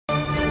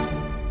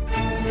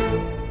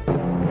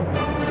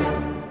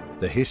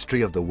The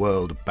history of the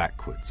world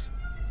backwards.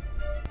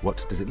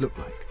 What does it look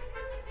like?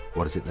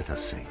 What does it let us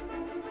see?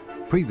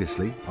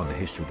 Previously, on the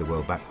history of the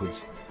world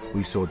backwards,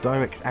 we saw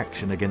direct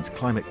action against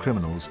climate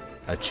criminals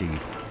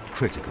achieve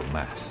critical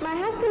mass. My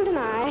husband and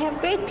I have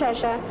great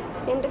pleasure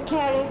in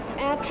declaring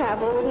air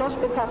travel would not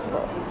be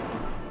possible.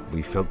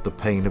 We felt the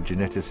pain of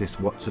geneticists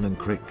Watson and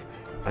Crick,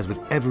 as with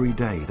every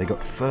day they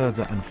got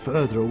further and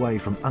further away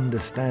from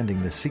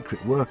understanding the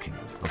secret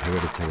workings of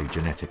hereditary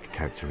genetic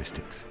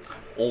characteristics.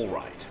 All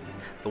right.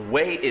 The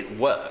way it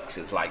works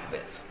is like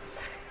this.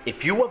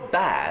 If you were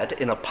bad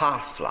in a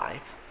past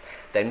life,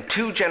 then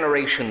 2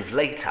 generations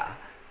later,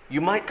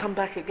 you might come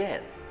back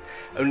again.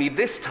 Only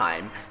this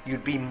time,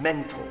 you'd be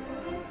mental.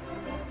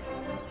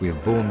 We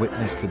have borne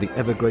witness to the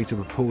ever greater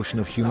proportion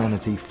of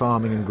humanity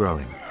farming and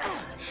growing,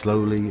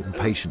 slowly and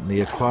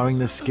patiently acquiring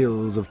the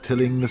skills of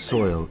tilling the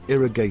soil,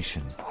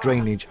 irrigation,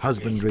 drainage,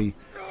 husbandry,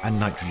 and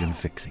nitrogen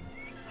fixing.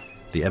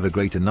 The ever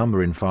greater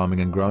number in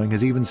farming and growing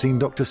has even seen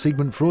Dr.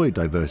 Sigmund Freud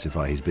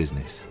diversify his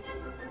business.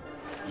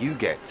 You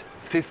get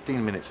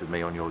 15 minutes with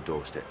me on your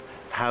doorstep.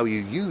 How you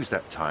use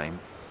that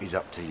time is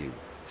up to you.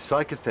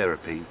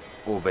 Psychotherapy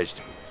or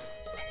vegetables.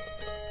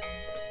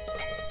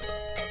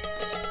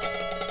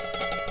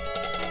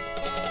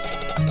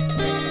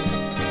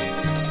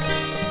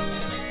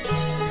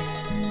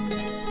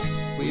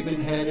 We've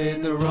been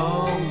headed the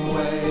wrong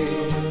way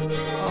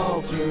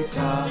all through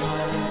time,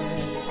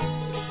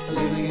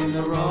 living in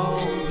the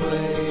wrong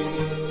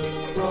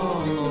place,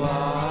 wrong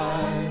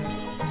life,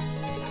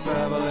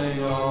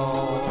 traveling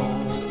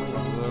on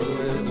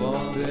the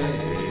one day,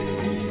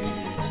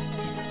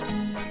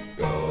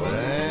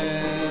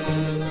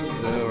 going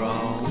the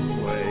wrong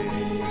way.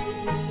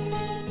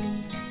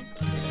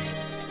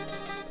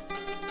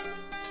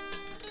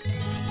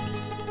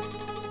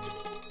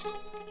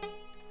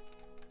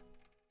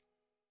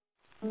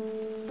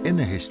 In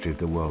the history of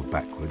the world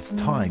backwards,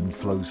 time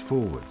flows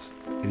forwards.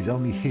 It is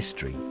only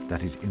history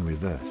that is in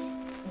reverse.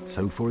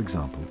 So, for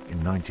example,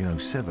 in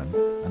 1907,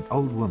 an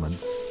old woman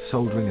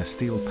soldering a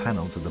steel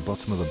panel to the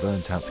bottom of a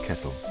burnt-out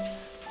kettle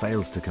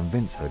fails to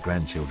convince her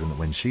grandchildren that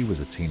when she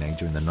was a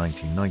teenager in the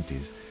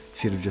 1990s,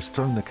 she'd have just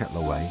thrown the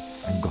kettle away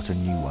and got a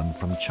new one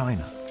from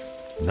China.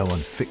 No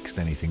one fixed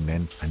anything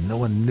then, and no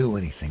one knew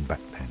anything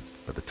back then.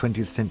 But the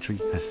 20th century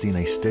has seen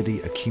a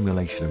steady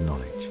accumulation of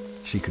knowledge.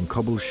 She can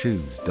cobble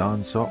shoes,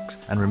 darn socks,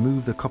 and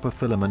remove the copper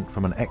filament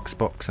from an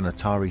Xbox and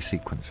Atari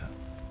sequencer.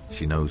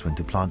 She knows when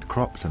to plant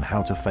crops and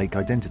how to fake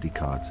identity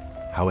cards.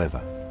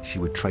 However, she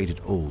would trade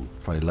it all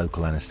for a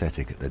local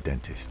anesthetic at the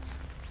dentist's.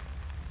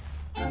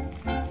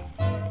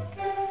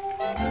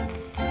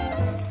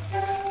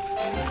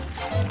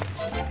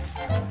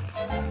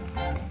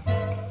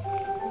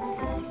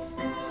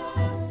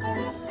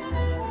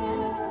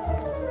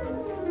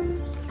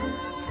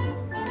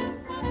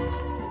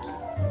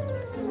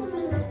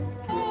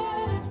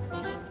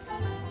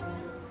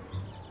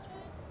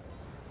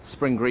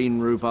 Spring green,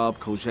 rhubarb,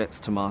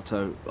 courgettes,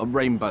 tomato, a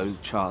rainbow,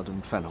 chard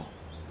and fennel.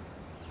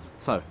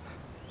 So,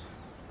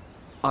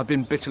 I've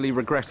been bitterly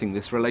regretting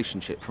this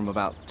relationship from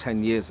about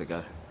 10 years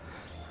ago.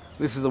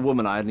 This is a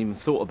woman I hadn't even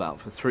thought about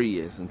for 3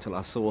 years until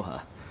I saw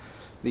her.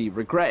 The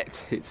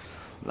regret, it's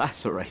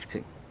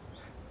lacerating.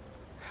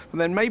 But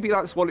then maybe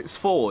that's what it's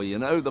for, you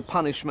know, the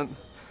punishment.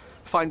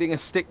 Finding a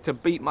stick to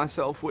beat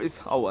myself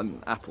with. Oh,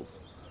 and apples.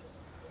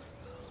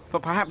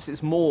 But perhaps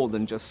it's more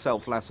than just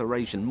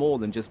self-laceration, more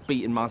than just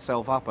beating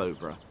myself up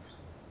over her.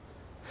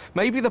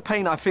 Maybe the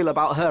pain I feel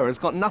about her has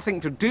got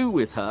nothing to do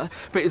with her,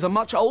 but is a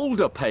much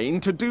older pain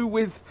to do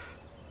with...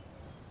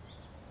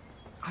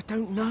 I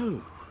don't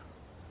know.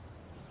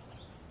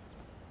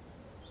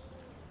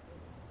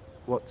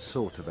 What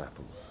sort of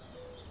apples?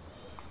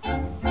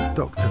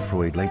 Dr.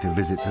 Freud later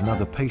visits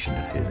another patient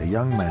of his, a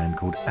young man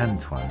called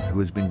Antoine, who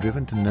has been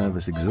driven to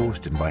nervous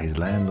exhaustion by his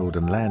landlord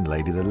and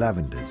landlady, the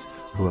Lavenders,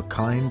 who are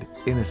kind,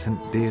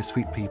 innocent, dear,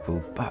 sweet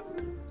people, but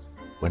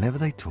whenever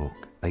they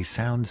talk, they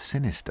sound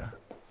sinister.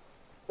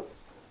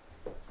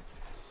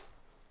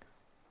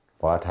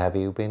 What have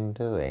you been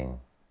doing?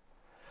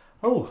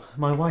 Oh,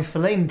 my wife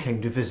Elaine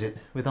came to visit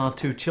with our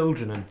 2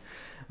 children, and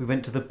we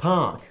went to the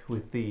park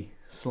with the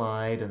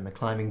slide and the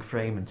climbing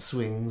frame and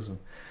swings, and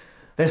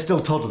they're still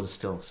toddlers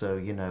still, so,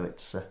 you know,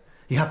 it's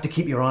you have to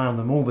keep your eye on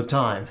them all the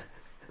time.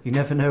 You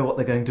never know what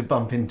they're going to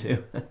bump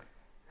into.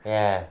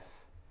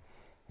 Yes.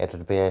 It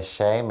would be a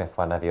shame if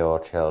one of your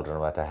children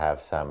were to have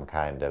some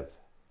kind of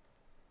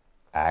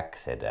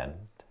accident.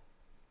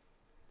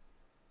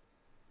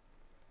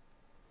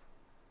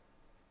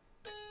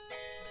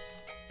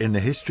 In the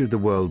history of the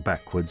world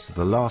backwards,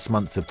 the last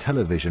months of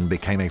television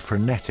became a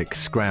frenetic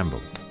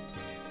scramble.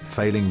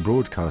 Failing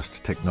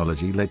broadcast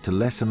technology led to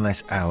less and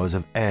less hours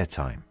of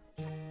airtime.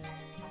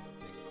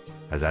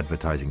 As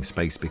advertising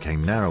space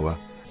became narrower,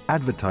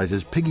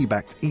 advertisers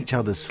piggybacked each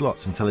other's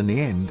slots until in the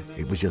end,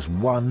 it was just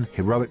one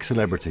heroic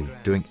celebrity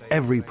doing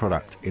every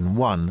product in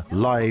one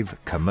live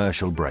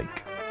commercial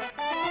break.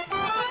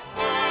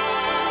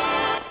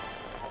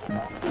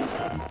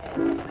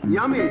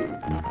 Yummy!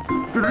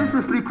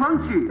 Deliciously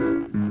crunchy!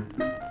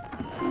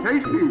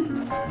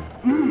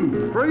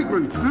 tasty.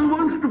 Fragrant. Who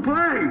wants to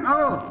play?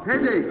 Oh,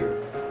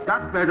 headache.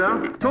 That's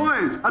better.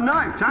 Toys, a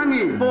knife,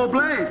 tangy, 4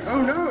 blades.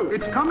 Oh no,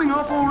 it's coming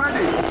off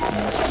already.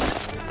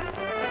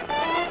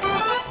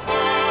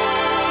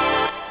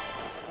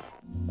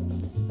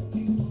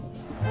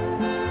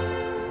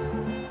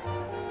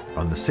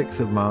 On the 6th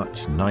of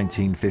March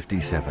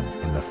 1957,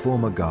 in the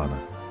former Ghana,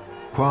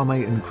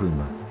 Kwame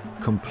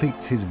Nkrumah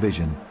completes his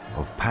vision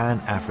of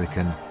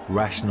Pan-African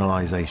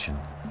rationalisation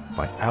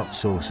by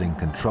outsourcing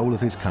control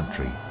of his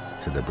country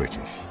to the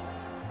British.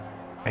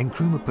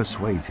 Nkrumah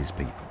persuades his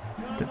people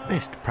that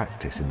best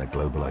practice in the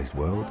globalised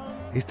world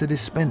is to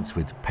dispense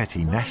with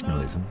petty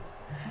nationalism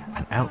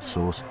and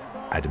outsource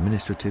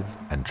administrative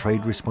and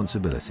trade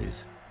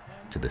responsibilities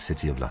to the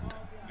City of London.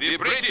 The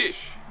British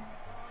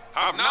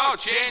have now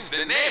changed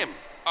the name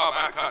of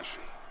our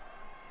country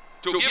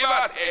to give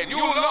us a new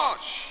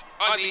launch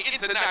on the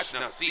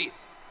international scene.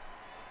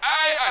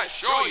 I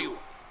assure you,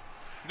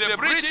 the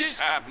British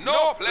have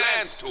no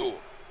plans to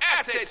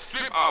asset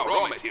strip our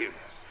raw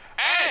materials,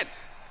 and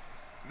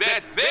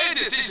that their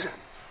decision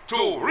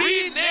to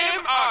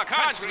rename our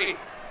country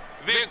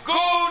the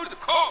Gold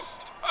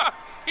Coast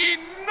in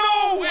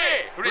no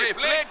way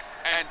reflects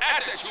an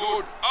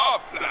attitude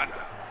of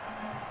plunder.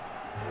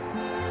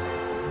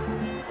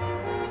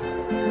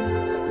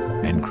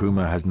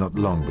 Nkrumah has not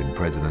long been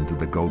president of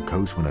the Gold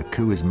Coast when a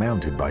coup is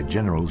mounted by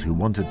generals who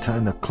want to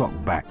turn the clock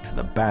back to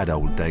the bad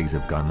old days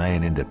of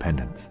Ghanaian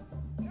independence.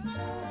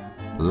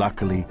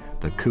 Luckily,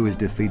 the coup is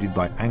defeated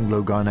by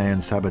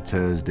Anglo-Ghanaian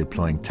saboteurs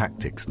deploying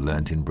tactics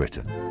learnt in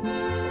Britain.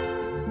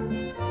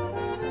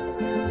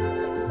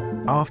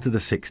 After the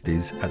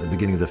 60s, at the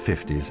beginning of the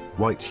 50s,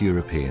 white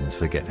Europeans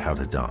forget how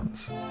to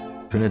dance.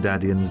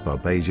 Trinidadians,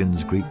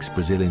 Barbadians, Greeks,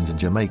 Brazilians and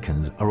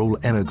Jamaicans are all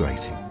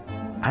emigrating.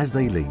 As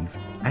they leave,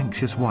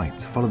 anxious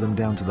whites follow them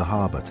down to the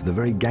harbour, to the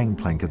very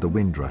gangplank of the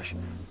Windrush,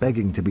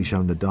 begging to be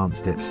shown the dance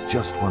steps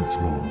just once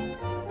more.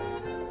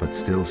 But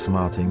still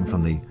smarting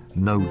from the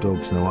 "No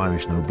dogs, no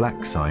Irish, no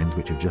black" signs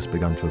which have just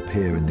begun to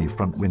appear in the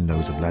front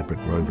windows of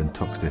Ladbroke Grove and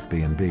Toxteth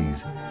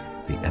B&Bs,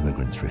 the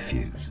emigrants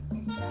refuse.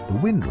 The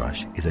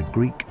Windrush is a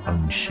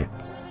Greek-owned ship,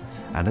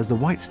 and as the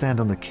whites stand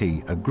on the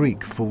quay, a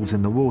Greek falls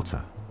in the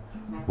water.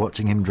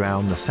 Watching him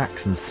drown, the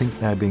Saxons think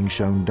they're being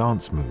shown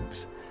dance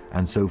moves,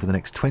 and so for the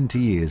next 20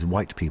 years,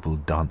 white people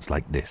dance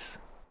like this.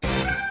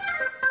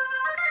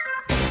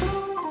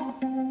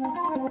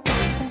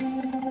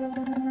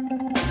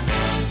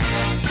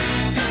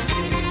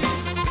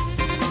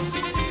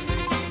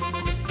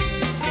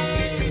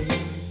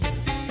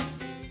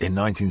 In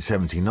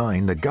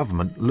 1979, the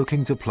government,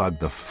 looking to plug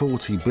the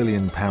 £40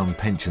 billion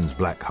pensions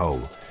black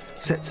hole,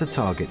 sets a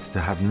target to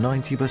have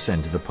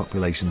 90% of the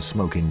population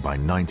smoking by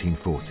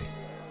 1940.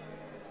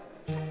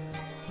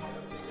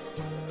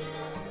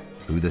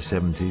 Through the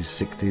 70s,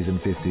 60s and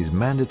 50s,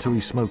 mandatory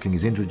smoking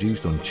is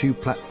introduced on tube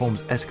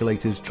platforms,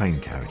 escalators, train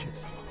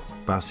carriages,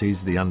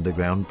 buses, the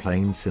underground,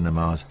 planes,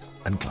 cinemas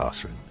and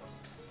classrooms.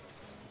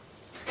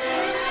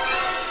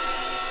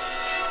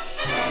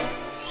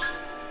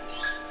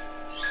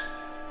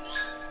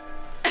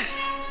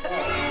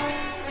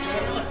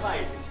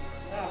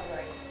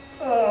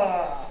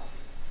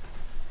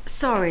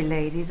 Sorry,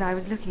 ladies, I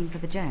was looking for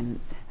the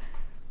gents.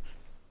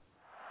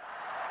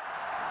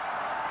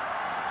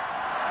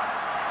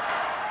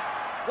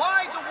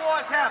 Why the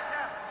wars happen?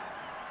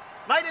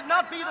 Might it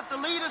not be that the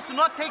leaders do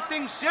not take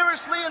things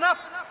seriously enough?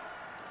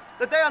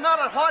 That they are not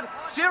at heart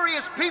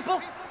serious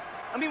people?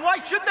 I mean, why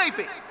should they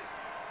be?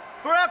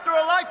 For after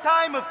a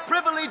lifetime of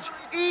privilege,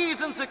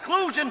 ease, and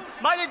seclusion,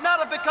 might it not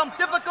have become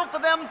difficult for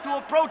them to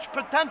approach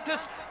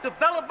portentous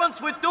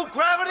developments with due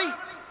gravity?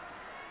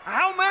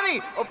 How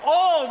many of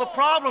all the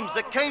problems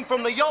that came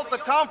from the Yalta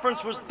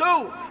Conference was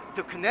due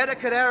to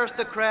Connecticut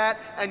aristocrat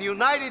and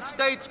United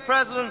States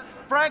President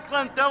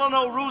Franklin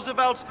Delano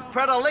Roosevelt's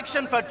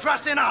predilection for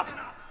dressing up?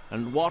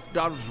 And what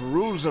does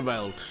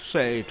Roosevelt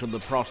say to the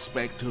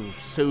prospect of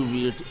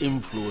Soviet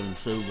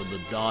influence over the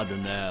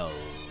Dardanelles?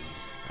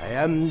 I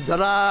am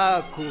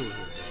Dracula.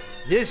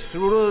 This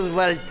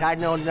Roosevelt I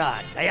know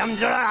not. I am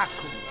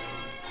Dracula.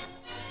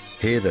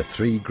 Here the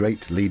three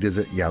great leaders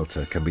at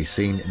Yalta can be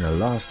seen in a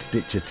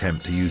last-ditch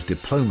attempt to use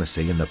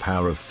diplomacy and the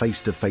power of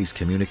face-to-face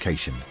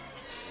communication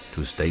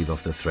to stave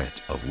off the threat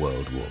of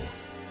World War.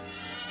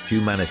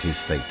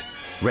 Humanity's fate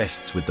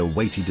rests with the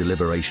weighty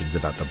deliberations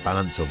about the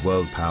balance of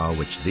world power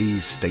which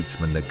these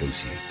statesmen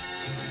negotiate.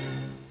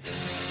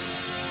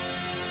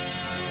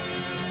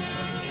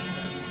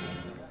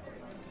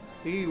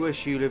 You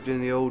wish you lived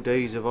in the old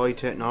days of high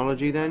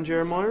technology then,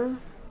 Jeremiah?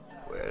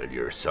 Well,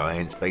 your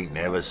science might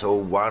never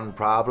solve one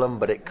problem,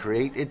 but it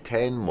created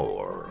 10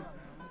 more.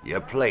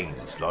 Your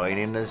planes flying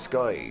in the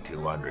sky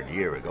 200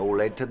 years ago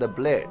led to the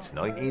Blitz,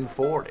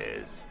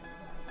 1940s.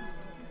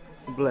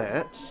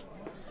 Blitz?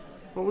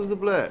 What was the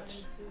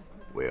Blitz?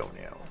 Well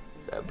now,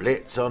 the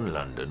Blitz on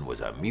London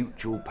was a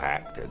mutual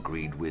pact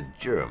agreed with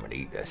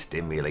Germany to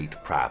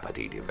stimulate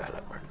property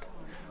development.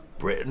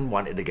 Britain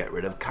wanted to get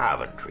rid of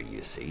Coventry,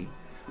 you see,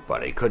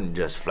 But they couldn't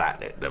just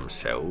flatten it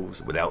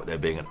themselves without there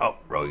being an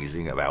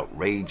uprising of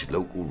outraged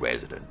local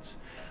residents.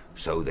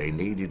 So they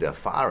needed a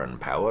foreign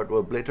power to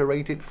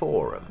obliterate it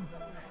for them.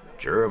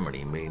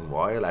 Germany,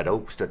 meanwhile, had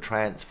hopes to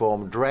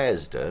transform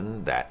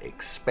Dresden, that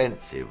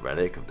expensive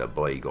relic of the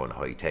bygone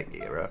high-tech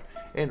era,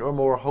 into a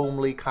more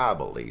homely,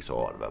 Kabul-y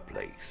sort of a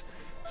place.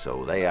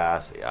 So they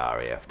asked the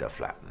RAF to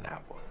flatten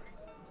that one.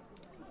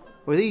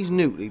 Were these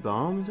nuclear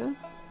bombs, then?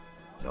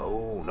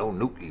 No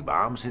nuclear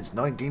bombs since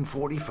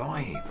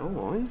 1945. Oh,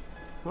 right.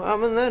 What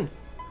happened then?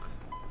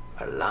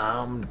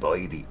 Alarmed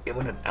by the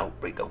imminent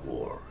outbreak of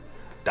war,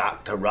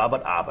 Dr.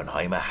 Robert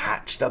Oppenheimer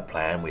hatched a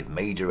plan with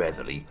Major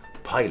Etherly,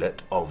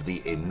 pilot of the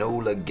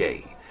Enola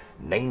Gay,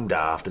 named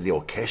after the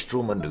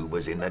orchestral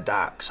maneuvers in the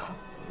Dark Song.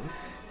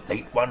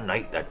 Late one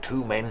night, the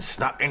two men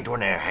snuck into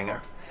an air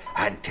hangar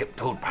and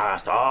tiptoed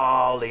past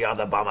all the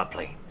other bomber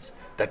planes.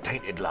 The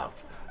Tainted Love,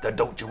 the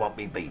Don't You Want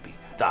Me Baby,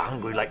 the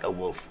Hungry Like a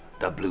Wolf,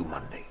 the Blue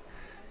Monday.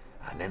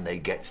 And then they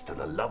gets to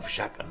the Love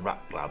Shack and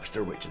Rock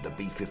Lobster, which are the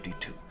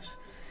B-52s.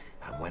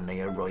 And when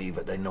they arrive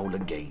at the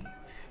Enola Gay,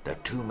 the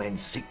two men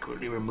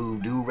secretly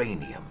removed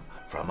uranium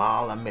from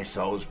all the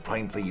missiles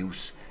primed for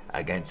use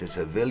against the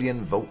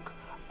civilian folk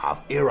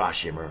of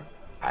Hiroshima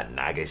and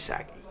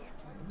Nagasaki.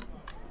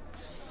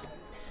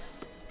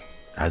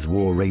 As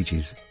war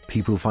rages,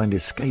 people find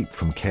escape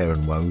from care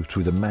and woe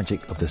through the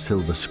magic of the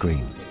silver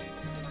screen.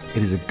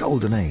 It is a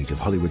golden age of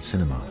Hollywood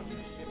cinema.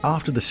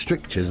 After the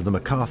strictures of the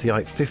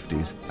McCarthyite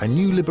 50s, a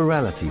new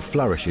liberality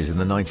flourishes in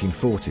the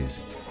 1940s.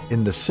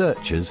 In The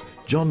Searchers,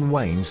 John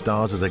Wayne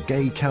stars as a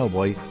gay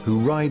cowboy who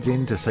rides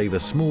in to save a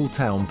small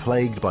town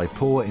plagued by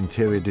poor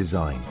interior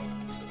design.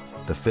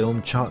 The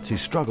film charts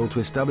his struggle to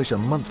establish a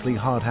monthly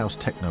hard house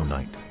techno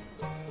night.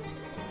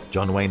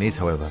 John Wayne is,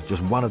 however,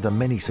 just one of the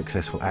many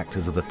successful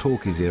actors of the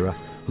talkies era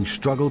who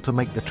struggled to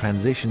make the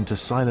transition to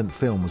silent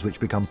films which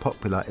become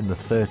popular in the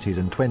 30s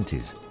and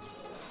 20s.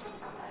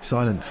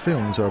 Silent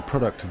films are a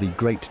product of the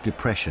Great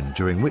Depression,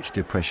 during which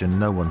depression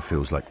no one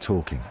feels like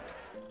talking.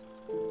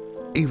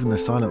 Even the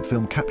silent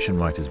film caption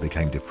writers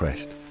became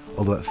depressed,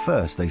 although at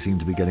first they seemed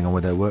to be getting on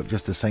with their work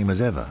just the same as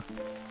ever.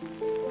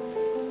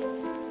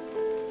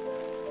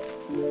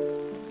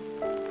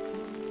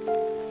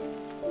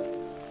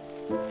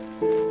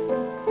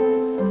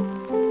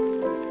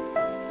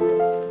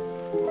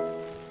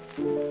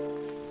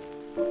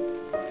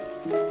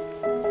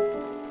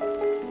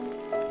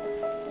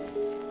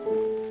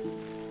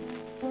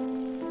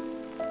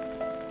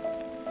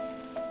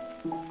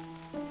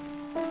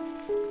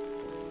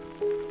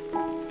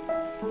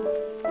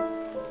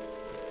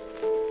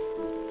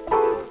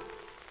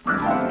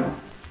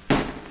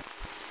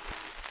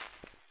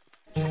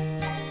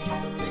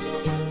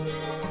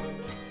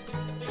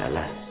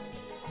 Alas,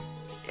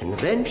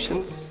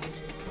 inventions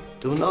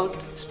do not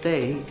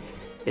stay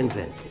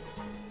invented.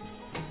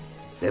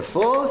 The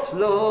fourth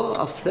law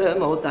of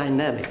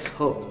thermodynamics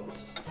holds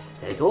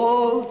that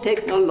all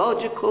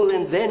technological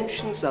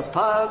inventions are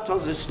part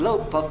on the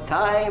slope of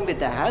time with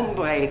the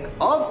handbrake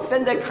off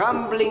and the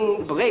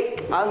crumbling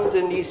brick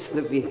underneath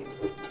the wheel.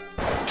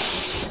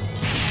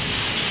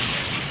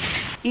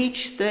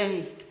 Each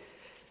day,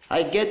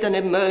 I get an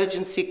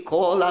emergency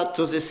call out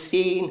to the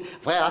scene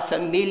where a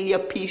familiar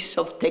piece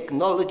of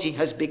technology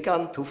has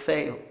begun to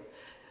fail.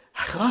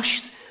 I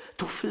rush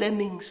to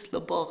Fleming's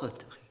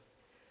laboratory,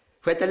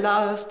 where the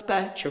last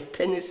batch of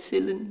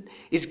penicillin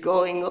is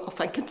going off.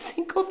 I can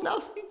think of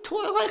nothing to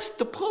arrest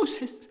the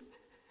process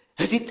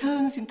as it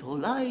turns into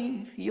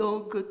live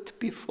yogurt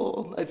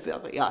before my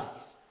very eyes.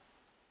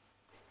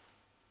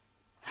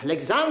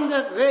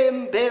 Alexander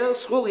Graham Bell,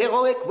 through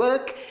heroic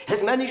work,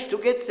 has managed to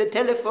get the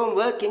telephone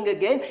working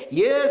again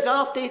years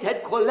after it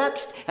had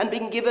collapsed and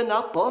been given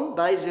up on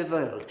by the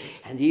world.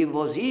 And he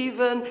was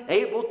even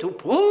able to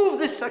prove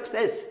this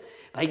success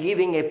by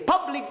giving a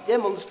public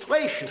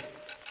demonstration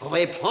of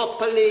a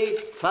properly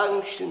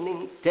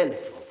functioning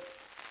telephone.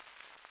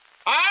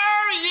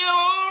 Are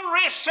you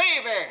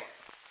receiving?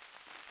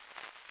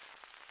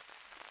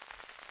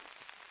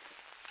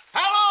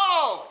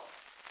 Hello?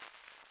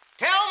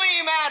 Tell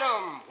me,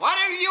 madam, what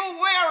are you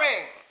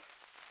wearing?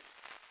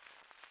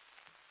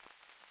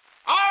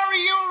 Are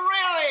you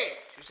really?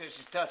 She says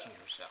she's touching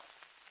herself.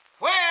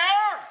 Where?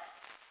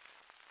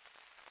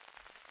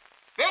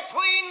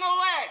 Between the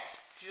legs.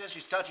 She says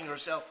she's touching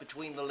herself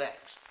between the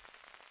legs.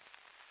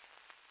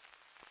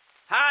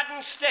 Hot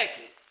and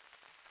sticky.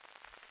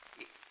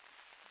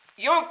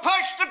 You've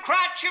pushed the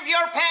crotch of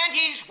your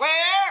panties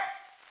where?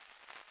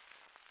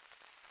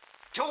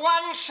 To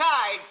one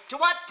side. To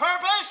what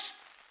purpose?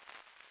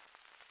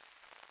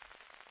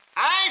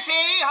 I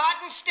see,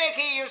 hot and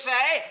sticky, you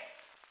say.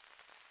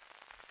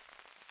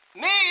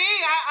 Me,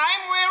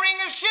 I'm wearing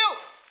a suit.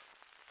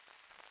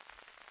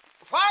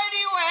 Why do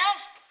you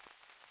ask?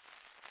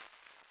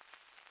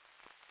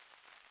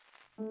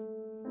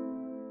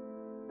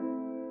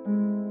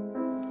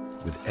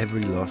 With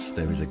every loss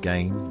there is a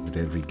gain, with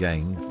every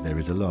gain there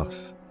is a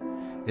loss.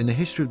 In the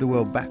history of the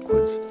world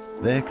backwards,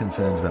 their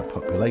concerns about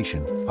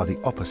population are the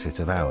opposite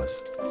of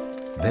ours.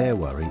 Their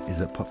worry is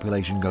that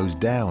population goes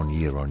down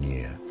year on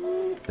year.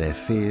 their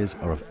fears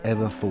are of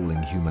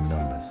ever-falling human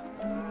numbers.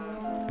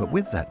 But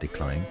with that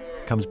decline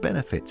comes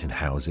benefits in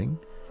housing,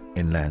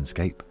 in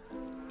landscape,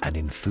 and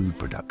in food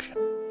production.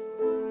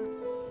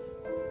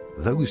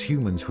 Those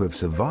humans who have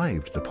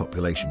survived the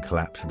population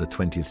collapse of the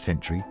 20th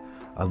century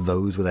are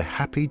those with a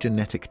happy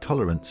genetic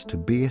tolerance to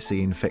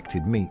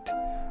BSE-infected meat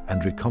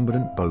and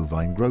recombinant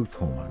bovine growth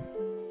hormone.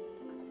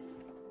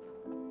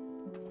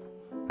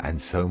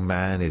 And so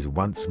man is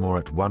once more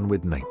at one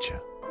with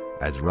nature,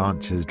 as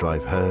ranchers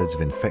drive herds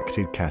of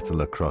infected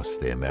cattle across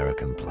the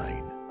American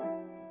plain.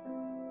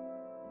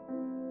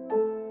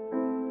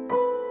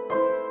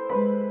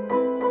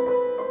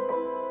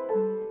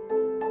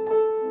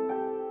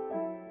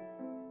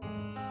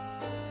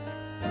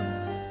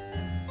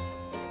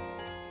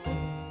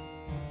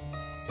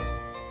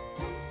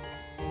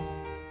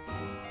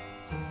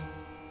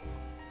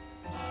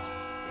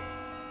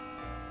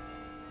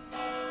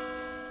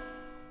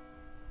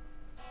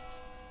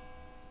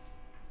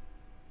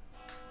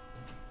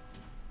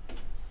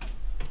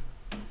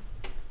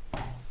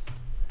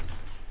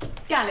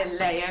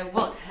 Galileo,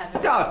 what have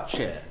you?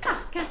 Duchess!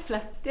 Ah,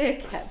 Kepler, dear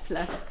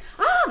Kepler.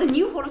 Ah, the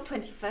new Hall of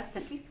 21st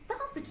Century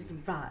Salvage has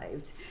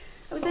arrived.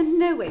 Oh, is there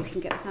no way we can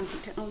get this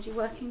antique technology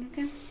working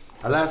again?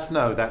 Alas,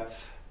 no,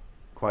 that's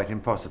quite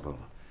impossible.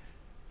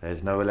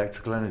 There's no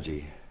electrical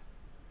energy,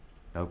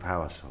 no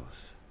power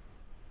source.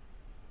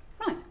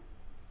 Right.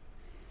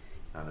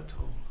 None at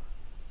all.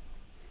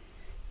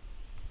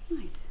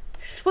 Right.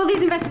 Well,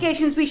 these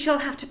investigations we shall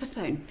have to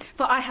postpone,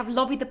 for I have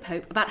lobbied the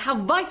Pope about how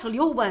vital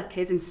your work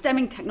is in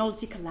stemming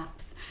technology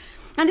collapse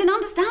and in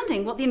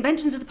understanding what the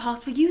inventions of the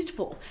past were used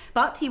for.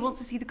 But he wants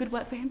to see the good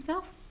work for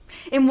himself.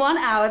 In 1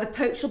 hour, the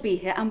Pope shall be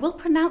here and will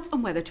pronounce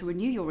on whether to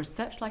renew your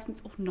research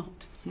licence or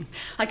not.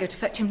 I go to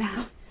fetch him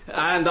now.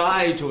 And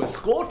I to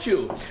escort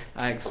you.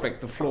 I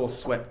expect the floor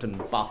swept and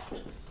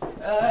buffed.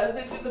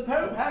 The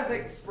Pope has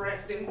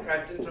expressed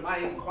interest into my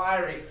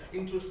inquiry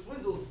into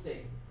swizzle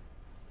sticks.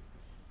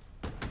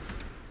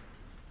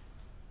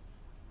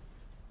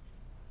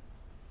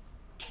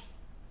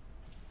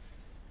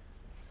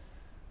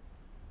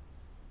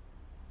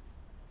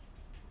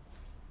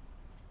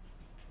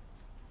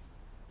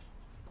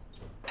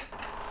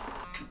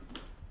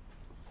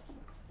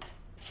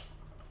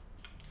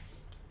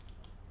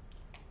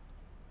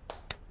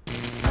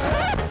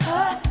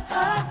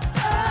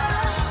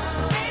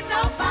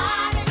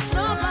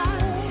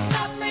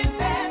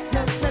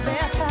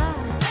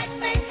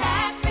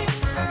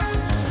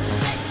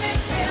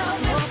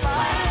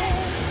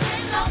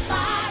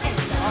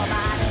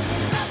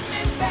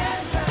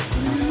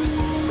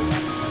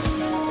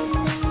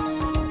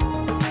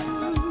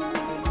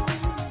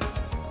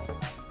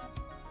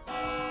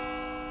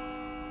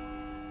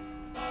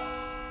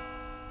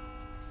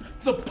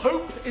 The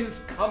Pope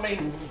is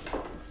coming.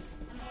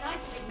 The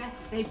scientific method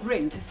they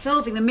bring to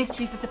solving the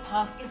mysteries of the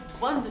past is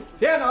wonderful.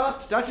 Fear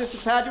not, Duchess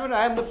of Padua,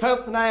 I am the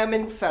Pope and I am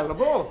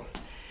infallible.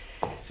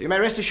 So you may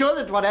rest assured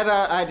that whatever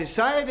I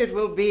decide, it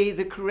will be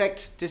the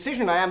correct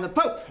decision. I am the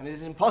Pope, and it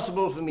is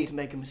impossible for me to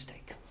make a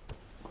mistake.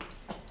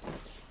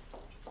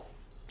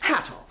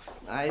 Hat off,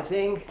 I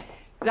think.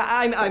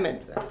 I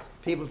meant that.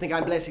 People think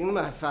I'm blessing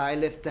them if I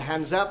lift the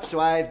hands up, so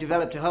I've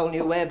developed a whole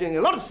new way of doing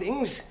a lot of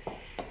things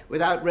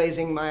without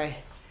raising my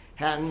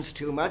hands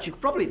too much. You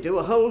could probably do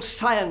a whole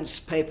science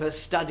paper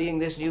studying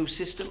this new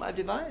system I've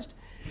devised.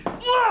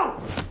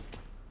 Whoa!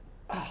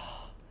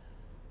 Oh.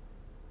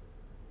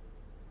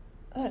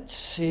 Let's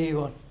see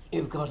what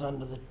you've got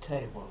under the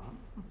table.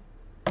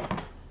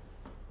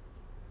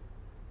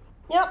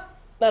 Yep,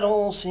 that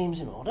all seems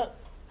in order.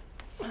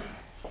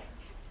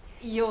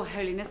 Your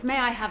Holiness, may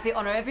I have the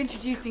honour of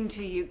introducing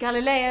to you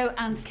Galileo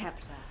and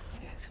Kepler?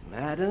 Yes,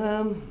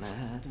 madam.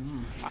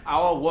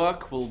 Our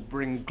work will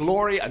bring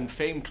glory and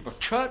fame to the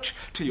Church,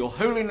 to your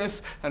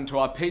Holiness, and to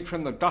our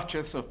patron, the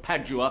Duchess of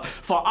Padua,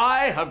 for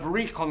I have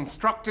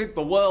reconstructed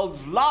the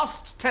world's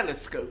last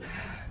telescope.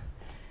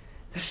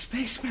 The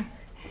spaceman.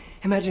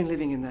 Imagine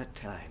living in that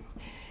time,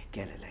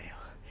 Galileo.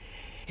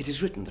 It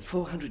is written that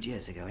 400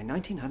 years ago, in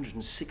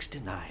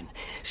 1969,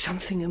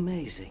 something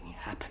amazing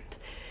happened.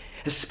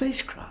 A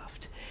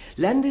spacecraft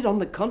landed on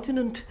the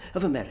continent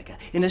of America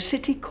in a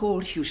city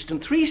called Houston.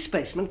 3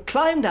 spacemen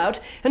climbed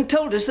out and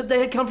told us that they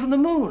had come from the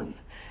moon.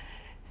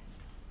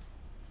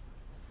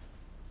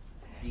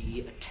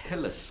 The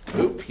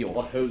telescope,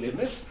 your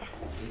Holiness,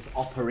 is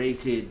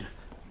operated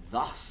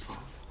thus.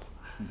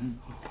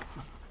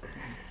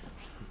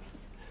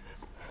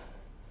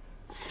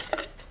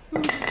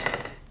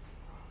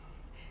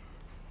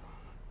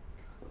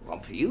 One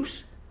for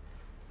use,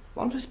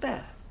 one for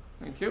spare.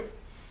 Thank you.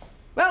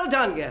 Well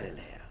done, Galileo.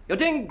 You're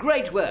doing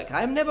great work.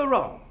 I am never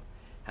wrong.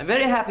 I'm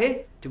very happy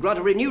to grant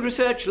a renewed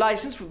research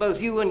license for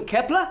both you and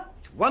Kepler.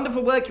 It's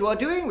wonderful work you are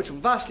doing, which will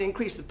vastly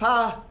increase the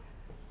power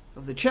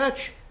of the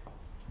Church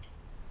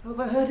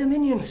over her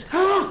dominions.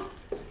 Ah!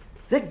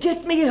 The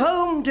Get Me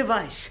Home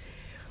device.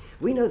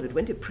 We know that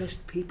when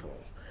depressed people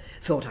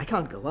thought, I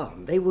can't go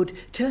on, they would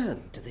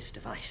turn to this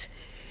device.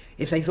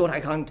 If they thought, I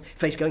can't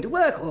face going to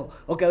work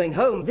or going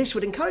home, this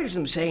would encourage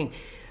them, saying,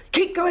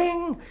 keep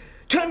going,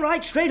 Turn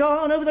right straight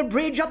on over the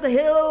bridge up the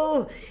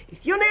hill.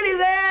 You're nearly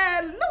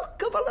there.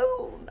 Look, a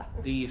balloon.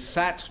 The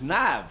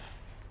sat-nav.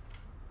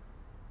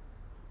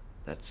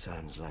 That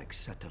sounds like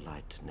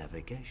satellite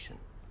navigation.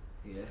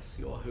 Yes,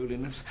 Your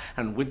Holiness,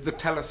 and with the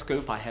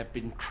telescope I have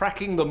been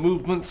tracking the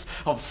movements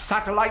of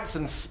satellites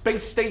and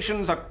space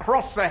stations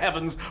across the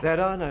heavens.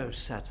 There are no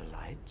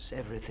satellites.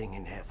 Everything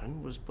in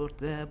heaven was put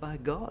there by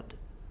God.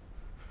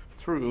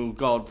 Through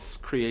God's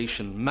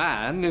creation,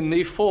 man in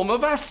the form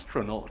of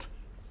astronaut.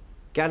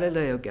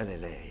 Galileo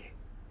Galilei,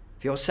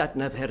 for your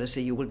sat-nav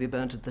heresy you will be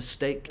burnt at the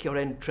stake, your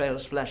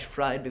entrails flash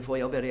fried before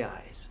your very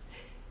eyes.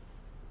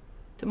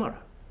 Tomorrow,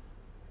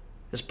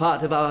 as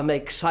part of our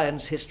Make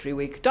Science History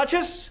Week.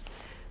 Duchess,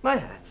 my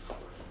hand.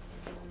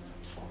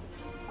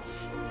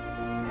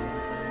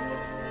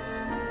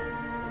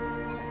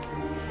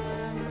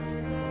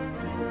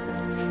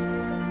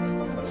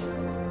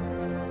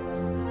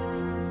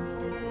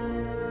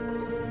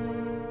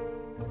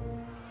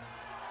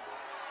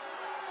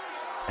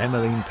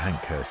 Emmeline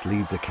Pankhurst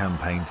leads a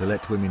campaign to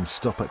let women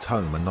stop at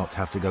home and not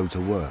have to go to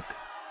work.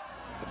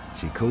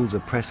 She calls a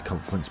press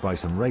conference by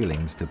some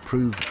railings to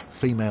prove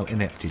female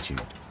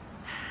ineptitude.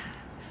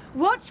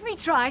 Watch me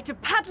try to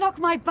padlock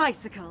my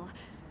bicycle.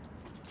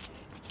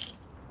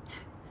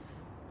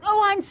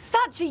 Oh, I'm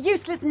such a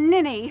useless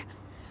ninny.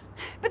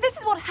 But this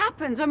is what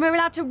happens when we're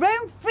allowed to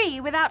roam free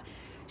without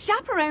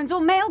chaperones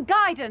or male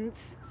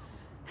guidance.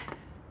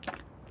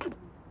 Do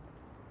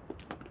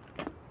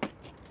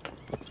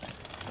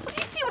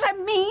you see what I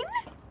mean?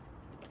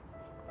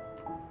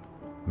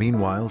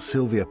 Meanwhile,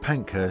 Sylvia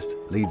Pankhurst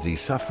leads the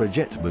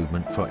suffragette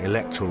movement for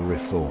electoral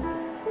reform.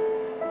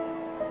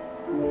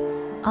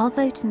 I'll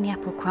vote in the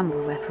apple crumble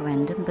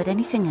referendum, but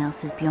anything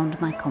else is beyond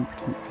my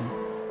competency.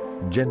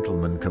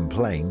 Gentlemen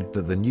complain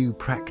that the new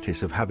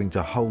practice of having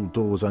to hold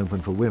doors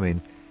open for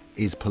women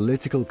is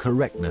political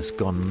correctness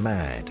gone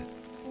mad.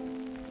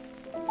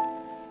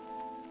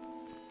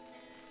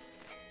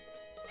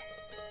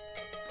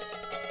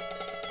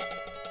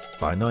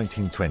 By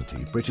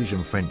 1920, British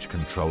and French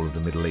control of the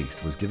Middle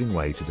East was giving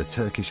way to the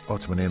Turkish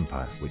Ottoman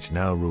Empire, which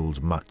now rules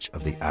much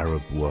of the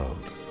Arab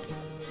world.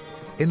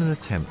 In an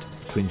attempt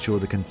to ensure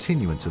the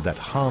continuance of that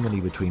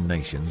harmony between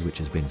nations which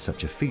has been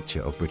such a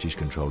feature of British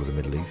control of the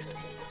Middle East,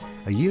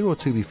 a year or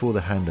two before the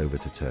handover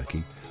to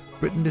Turkey,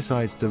 Britain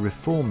decides to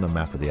reform the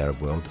map of the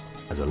Arab world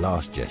as a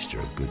last gesture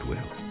of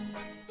goodwill.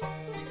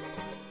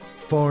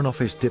 Foreign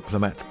Office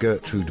diplomat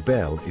Gertrude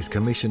Bell is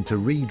commissioned to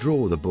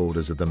redraw the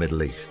borders of the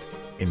Middle East,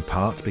 in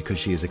part because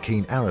she is a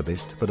keen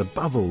Arabist, but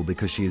above all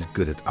because she is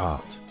good at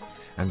art.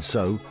 And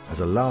so, as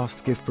a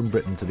last gift from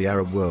Britain to the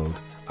Arab world,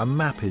 a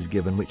map is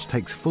given which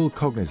takes full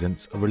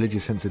cognizance of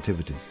religious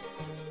sensitivities,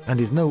 and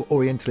is no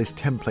Orientalist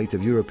template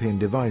of European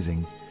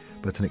devising,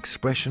 but an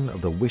expression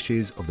of the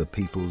wishes of the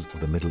peoples of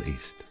the Middle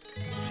East.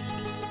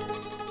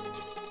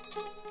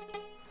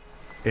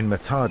 In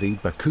Matadi,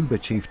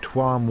 Bakuba chief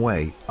Tuam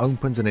Wei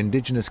opens an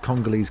indigenous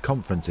Congolese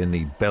conference in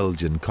the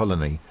Belgian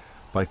colony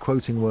by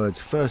quoting words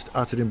first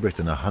uttered in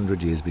Britain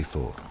 100 years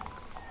before.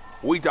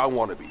 We don't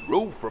want to be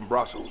ruled from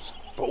Brussels,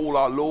 but all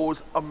our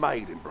laws are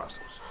made in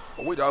Brussels.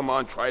 And we don't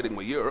mind trading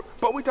with Europe,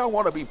 but we don't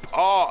want to be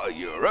part of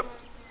Europe.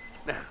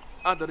 Now,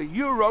 under the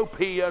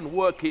European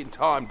Working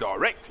Time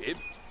Directive,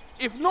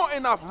 if not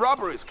enough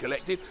rubber is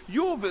collected,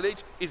 your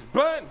village is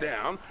burnt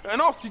down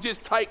and hostages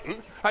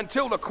taken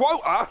until the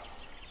quota,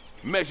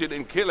 measured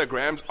in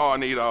kilograms, I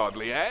need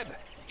hardly add,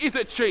 is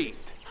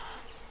achieved.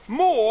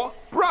 More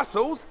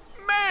Brussels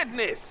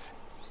madness!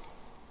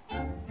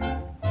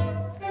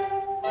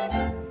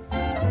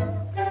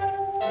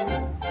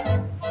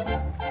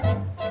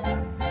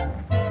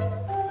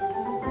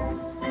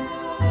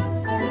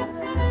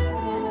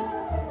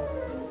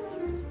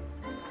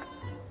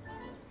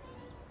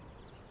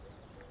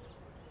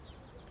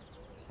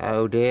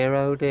 Oh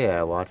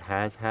dear, what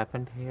has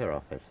happened here,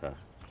 officer?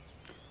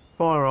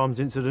 Firearms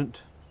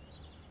incident.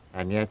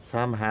 And yet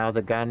somehow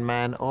the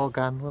gunman or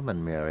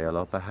gunwoman, Muriel,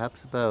 or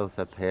perhaps both,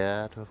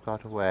 appear to have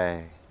got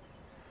away.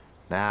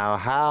 Now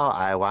how,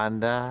 I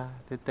wonder,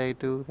 did they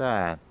do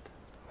that?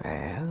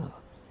 Well,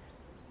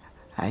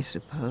 I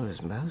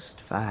suppose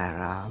most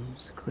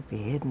firearms could be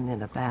hidden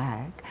in a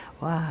bag.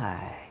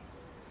 Why?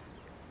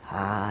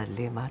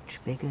 Hardly much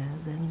bigger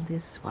than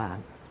this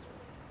one.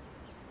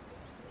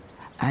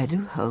 I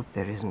do hope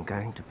there isn't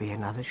going to be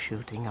another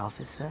shooting,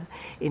 officer,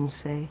 in,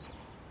 say,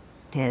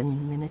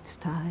 10 minutes'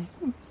 time.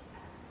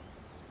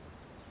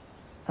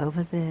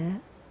 Over there,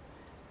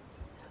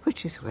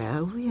 which is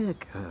where we're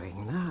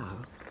going now.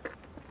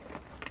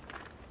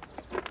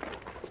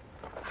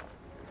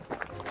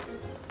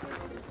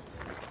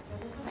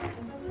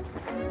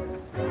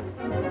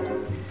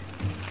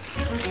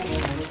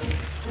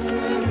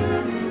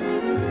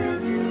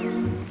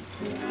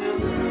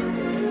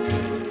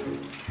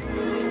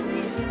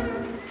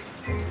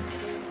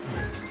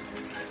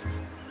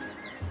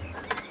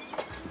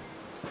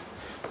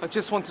 I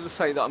just wanted to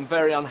say that I'm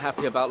very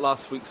unhappy about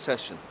last week's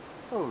session.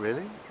 Oh,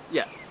 really?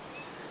 Yeah.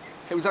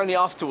 It was only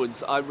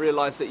afterwards I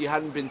realised that you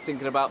hadn't been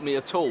thinking about me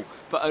at all,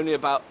 but only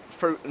about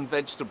fruit and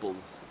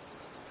vegetables.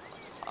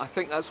 I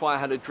think that's why I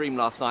had a dream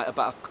last night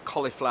about a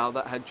cauliflower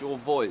that had your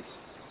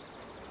voice.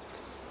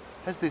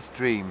 Has this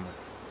dream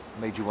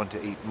made you want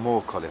to eat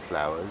more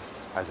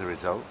cauliflowers as a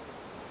result?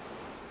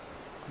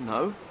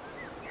 No.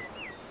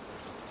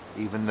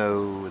 Even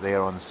though they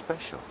are on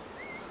special?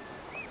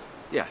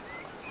 Yeah.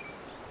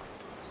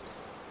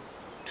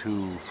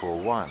 2 for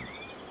 1.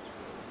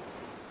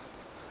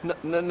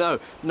 No,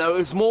 it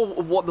was more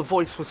what the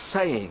voice was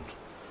saying.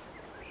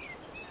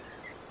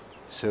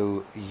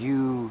 So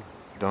you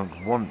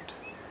don't want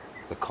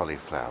the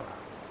cauliflower?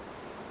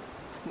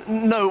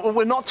 No,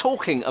 we're not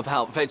talking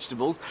about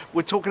vegetables.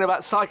 We're talking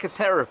about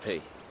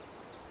psychotherapy.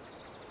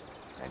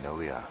 I know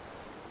we are.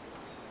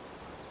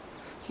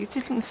 You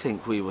didn't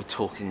think we were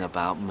talking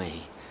about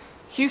me.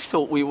 You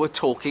thought we were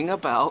talking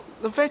about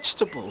the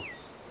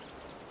vegetables.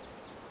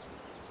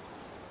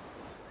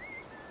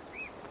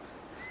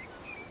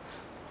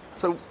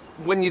 So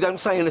when you don't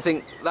say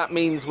anything, that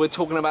means we're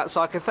talking about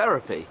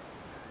psychotherapy.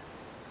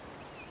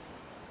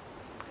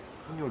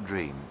 In your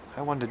dream,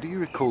 I wonder, do you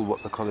recall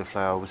what the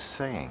cauliflower was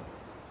saying?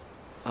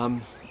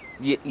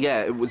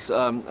 Yeah, it was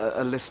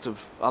a list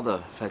of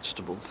other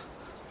vegetables.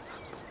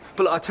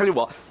 But I tell you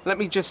what, let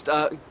me just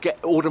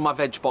order my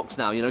veg box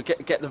now, you know,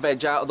 get the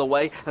veg out of the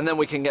way, and then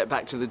we can get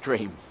back to the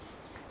dream.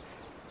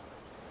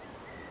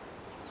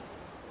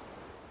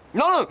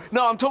 No,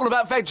 I'm talking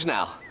about veg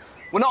now.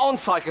 We're not on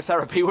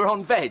psychotherapy, we're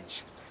on veg.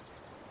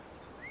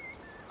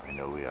 I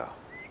know we are.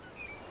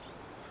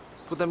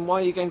 Well, then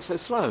why are you going so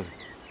slow?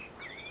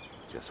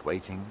 Just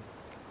waiting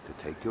to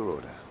take your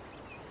order.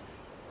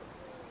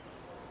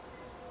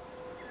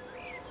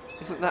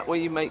 Isn't that where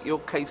you make your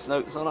case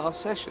notes on our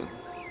sessions?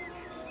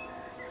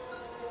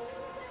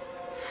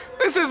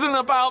 This isn't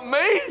about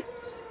me!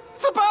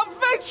 It's about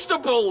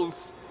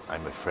vegetables!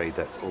 I'm afraid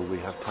that's all we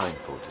have time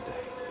for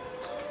today.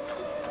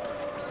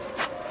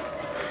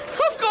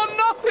 I've got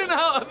nothing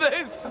out of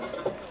this!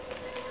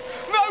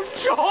 No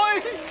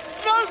joy!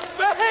 No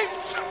veg!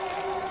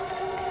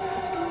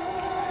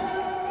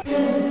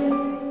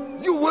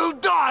 You will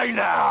die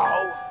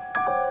now!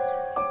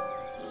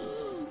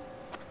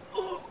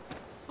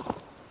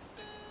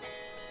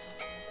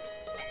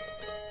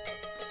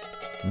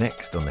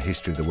 Next on the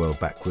History of the World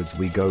Backwards,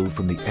 we go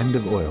from the end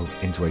of oil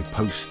into a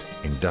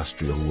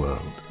post-industrial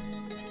world.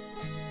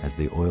 As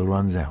the oil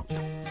runs out,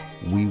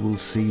 we will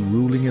see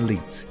ruling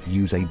elites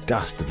use a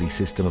dastardly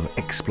system of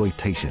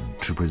exploitation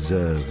to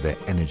preserve their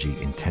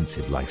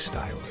energy-intensive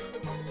lifestyles.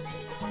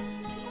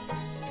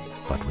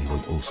 But we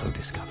will also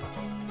discover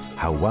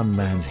how one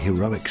man's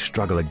heroic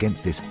struggle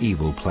against this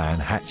evil plan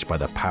hatched by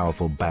the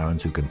powerful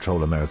barons who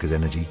control America's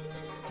energy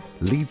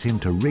leads him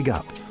to rig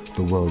up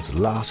the world's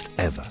last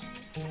ever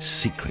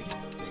secret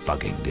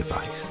bugging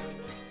device.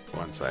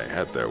 Once I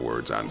had their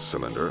words on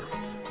cylinder,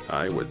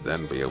 I would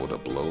then be able to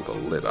blow the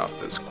lid off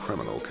this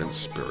criminal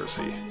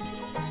conspiracy.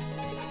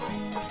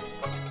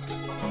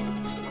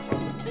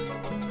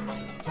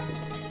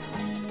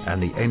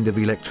 And the end of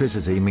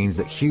electricity means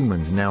that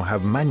humans now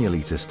have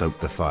manually to stoke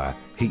the fire,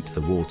 heat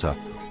the water,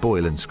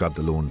 boil and scrub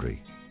the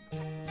laundry.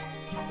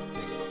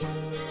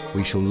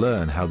 We shall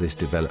learn how this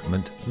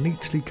development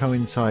neatly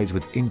coincides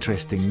with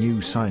interesting new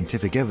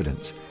scientific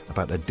evidence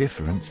about a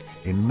difference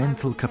in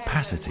mental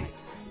capacity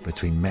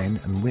between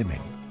men and women.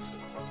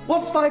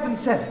 What's 5 and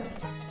 7?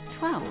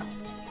 12.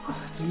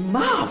 Oh, that's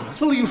marvellous.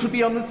 Well, you should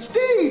be on the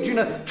stage in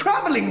a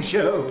travelling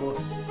show.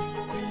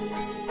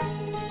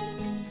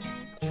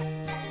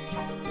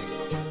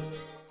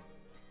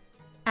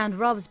 And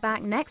Rob's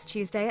back next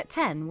Tuesday at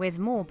 10 with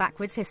more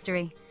Backwards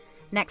History.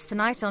 Next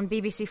tonight on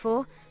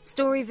BBC4,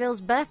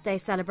 Storyville's birthday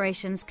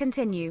celebrations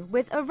continue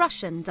with a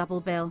Russian double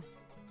bill.